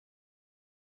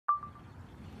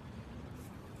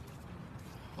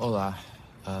Hola,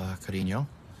 cariño.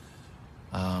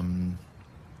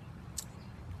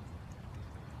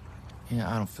 Yeah,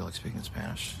 I don't feel like speaking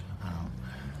Spanish.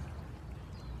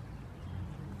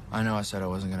 I know I said I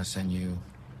wasn't gonna send you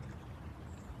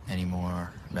any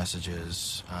more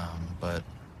messages, but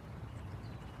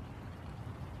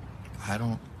I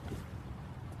don't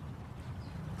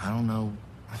know.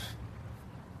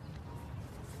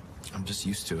 I'm just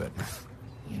used to it.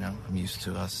 You know, I'm used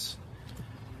to us.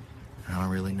 I don't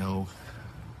really know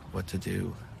what to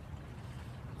do.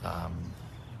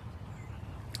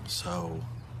 So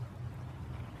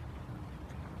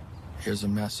here's a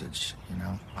message, you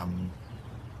know. I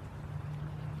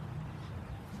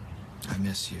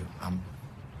miss you. I'm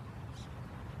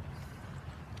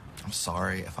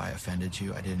sorry if I offended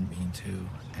you. I didn't mean to,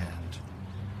 and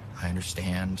I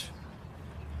understand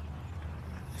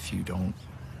if you don't.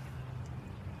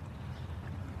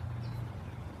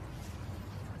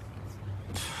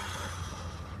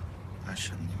 I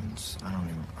shouldn't even. I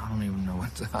don't even know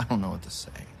what to. I don't know what to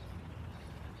say.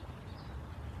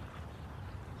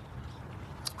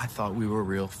 I thought we were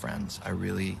real friends. I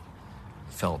really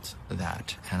felt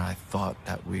that, and I thought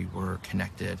that we were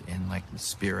connected in like the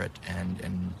spirit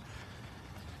and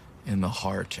in the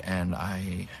heart, and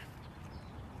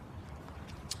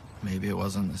maybe it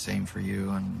wasn't the same for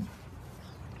you, and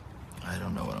I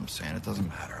don't know what I'm saying. It doesn't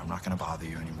matter. I'm not gonna bother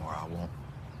you anymore. I won't.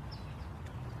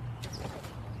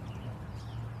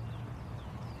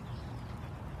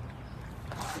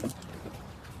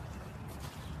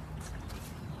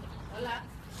 Hola.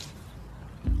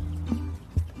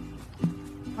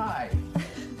 Hi.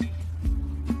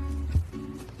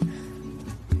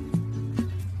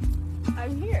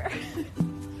 I'm here.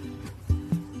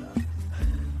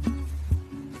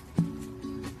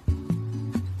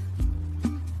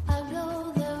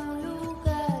 Hablo de un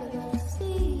lugar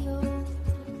vacío.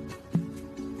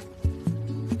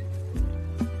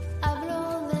 Hablo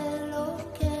de lo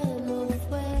que no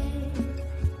fue.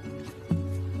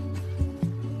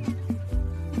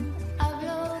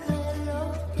 Hablo de lo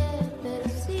que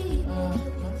persigo.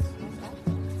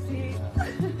 Sí.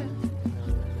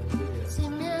 Si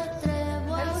me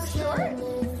atrevo a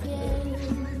serme fiel.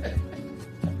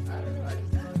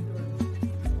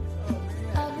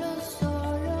 Hablo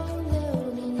solo de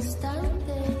un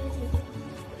instante.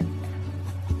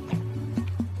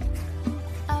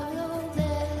 Hablo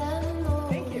del amor.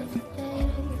 Thank you.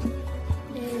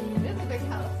 It is a big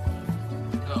house.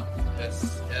 No, es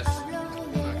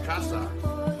una casa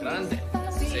grande.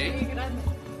 Sí, grande.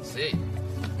 See?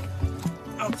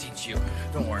 I'll teach you.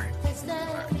 Don't worry. All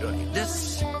right, go like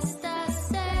this.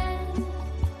 Estás